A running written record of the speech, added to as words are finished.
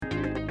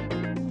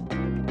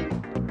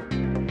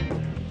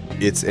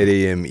It's 8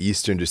 a.m.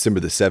 Eastern,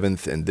 December the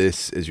 7th, and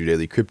this is your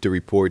daily crypto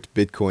report.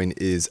 Bitcoin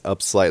is up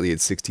slightly at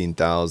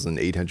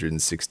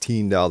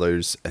 $16,816.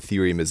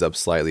 Ethereum is up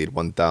slightly at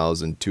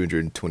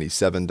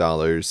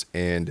 $1,227,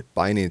 and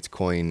Binance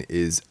Coin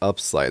is up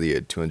slightly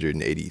at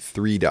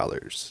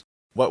 $283.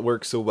 What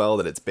works so well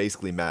that it's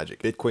basically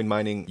magic? Bitcoin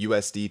mining,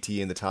 USDT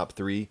in the top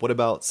 3. What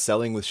about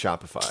selling with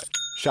Shopify?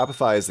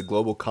 Shopify is the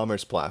global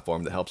commerce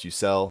platform that helps you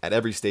sell at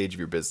every stage of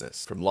your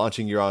business. From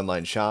launching your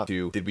online shop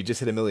to, did we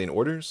just hit 1 million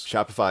orders?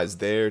 Shopify is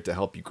there to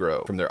help you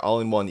grow. From their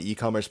all-in-one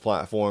e-commerce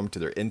platform to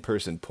their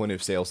in-person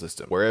point-of-sale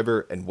system.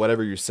 Wherever and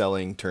whatever you're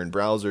selling, turn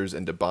browsers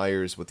into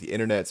buyers with the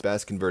internet's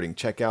best converting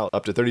checkout,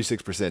 up to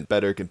 36%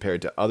 better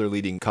compared to other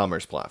leading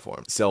commerce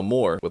platforms. Sell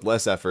more with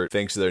less effort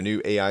thanks to their new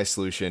AI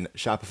solution,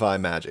 Shopify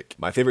Magic.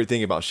 My favorite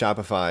thing about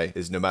Shopify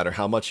is no matter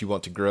how much you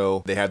want to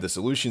grow, they have the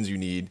solutions you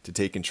need to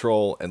take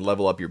control and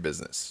level up your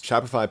business.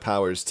 Shopify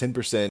powers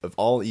 10% of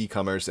all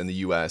e-commerce in the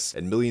US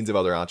and millions of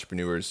other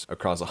entrepreneurs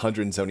across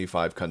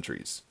 175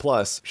 countries.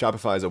 Plus,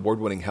 Shopify's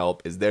award-winning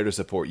help is there to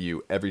support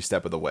you every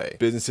step of the way.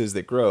 Businesses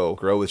that grow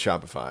with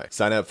Shopify.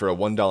 Sign up for a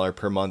 $1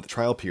 per month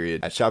trial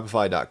period at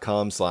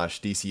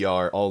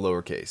shopify.com/DCR, all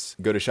lowercase.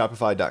 Go to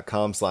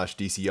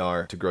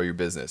shopify.com/DCR to grow your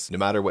business, no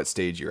matter what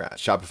stage you're at.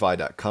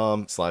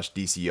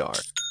 Shopify.com/DCR.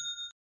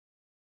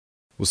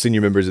 Well,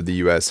 senior members of the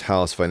U.S.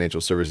 House Financial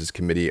Services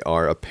Committee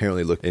are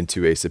apparently looking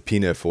into a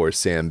subpoena for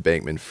Sam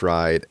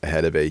Bankman-Fried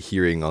ahead of a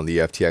hearing on the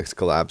FTX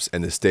collapse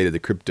and the state of the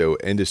crypto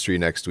industry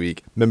next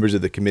week. Members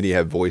of the committee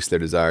have voiced their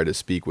desire to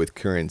speak with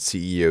current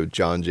CEO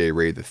John J.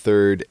 Ray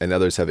III, and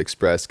others have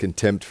expressed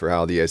contempt for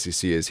how the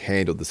SEC has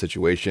handled the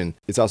situation.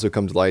 It's also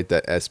come to light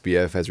that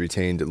SBF has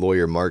retained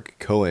lawyer Mark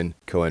Cohen.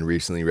 Cohen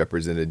recently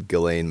represented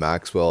Ghislaine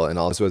Maxwell and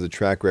also has a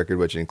track record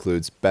which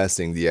includes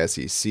besting the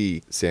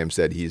SEC. Sam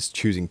said he's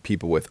choosing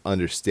people with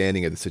understanding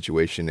of the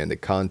situation and the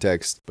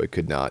context, but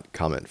could not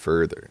comment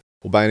further.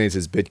 Well,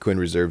 Binance's Bitcoin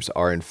reserves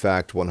are in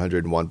fact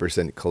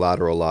 101%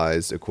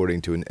 collateralized, according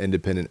to an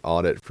independent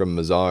audit from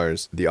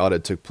Mazars. The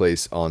audit took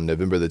place on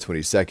November the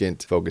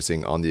 22nd,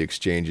 focusing on the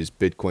exchange's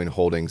Bitcoin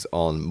holdings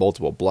on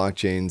multiple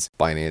blockchains.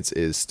 Binance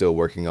is still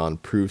working on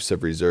proofs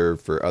of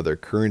reserve for other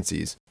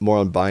currencies. More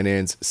on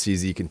Binance,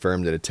 CZ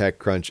confirmed in a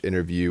TechCrunch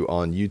interview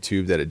on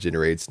YouTube that it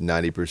generates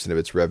 90% of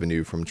its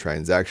revenue from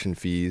transaction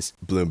fees.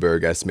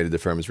 Bloomberg estimated the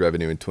firm's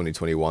revenue in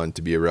 2021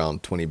 to be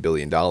around $20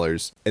 billion.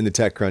 In the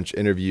TechCrunch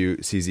interview,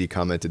 CZ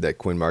commented that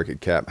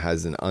CoinMarketCap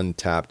has an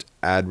untapped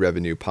ad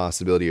revenue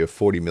possibility of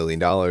 $40 million,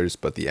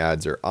 but the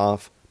ads are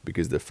off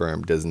because the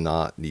firm does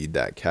not need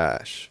that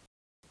cash.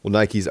 Well,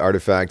 Nike's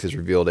Artifact has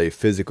revealed a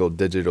physical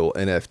digital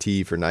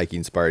NFT for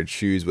Nike-inspired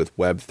shoes with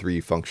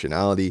Web3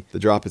 functionality. The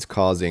drop is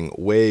causing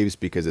waves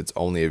because it's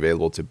only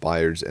available to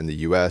buyers in the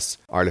US.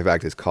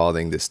 Artifact is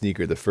calling the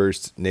sneaker the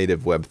first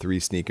native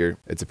Web3 sneaker.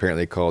 It's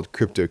apparently called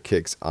Crypto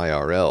Kicks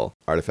IRL.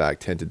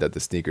 Artifact hinted that the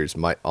sneakers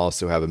might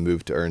also have a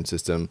move-to-earn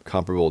system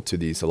comparable to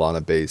the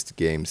Solana-based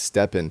game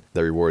STEPN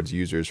that rewards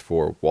users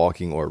for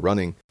walking or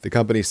running. The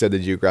company said the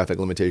geographic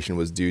limitation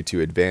was due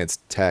to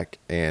advanced tech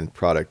and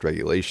product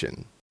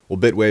regulation. Well,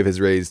 Bitwave has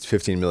raised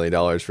 $15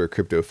 million for a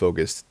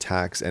crypto-focused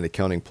tax and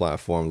accounting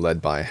platform led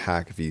by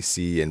Hack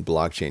VC and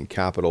Blockchain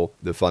Capital.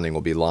 The funding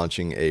will be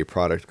launching a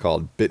product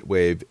called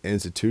Bitwave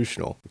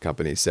Institutional. The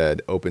company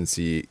said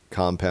OpenSea,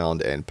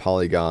 Compound, and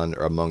Polygon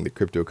are among the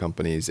crypto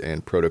companies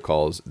and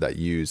protocols that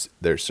use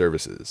their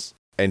services.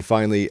 And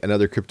finally,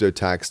 another crypto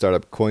tax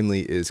startup,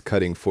 Coinly, is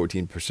cutting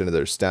 14% of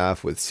their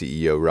staff, with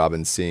CEO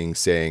Robin Singh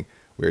saying,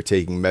 "We are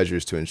taking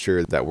measures to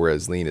ensure that we're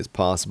as lean as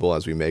possible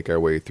as we make our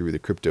way through the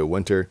crypto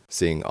winter."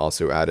 Singh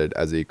also added,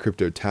 "As a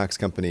crypto tax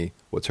company,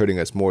 what's hurting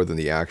us more than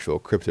the actual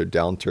crypto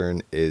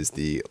downturn is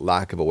the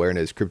lack of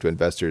awareness crypto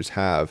investors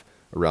have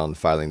around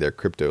filing their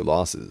crypto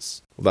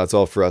losses." Well, that's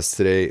all for us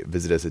today.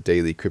 Visit us at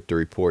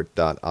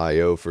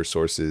dailycryptoreport.io for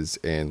sources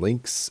and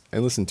links,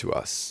 and listen to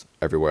us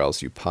everywhere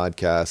else you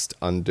podcast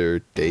under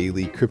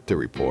Daily Crypto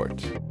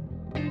Report.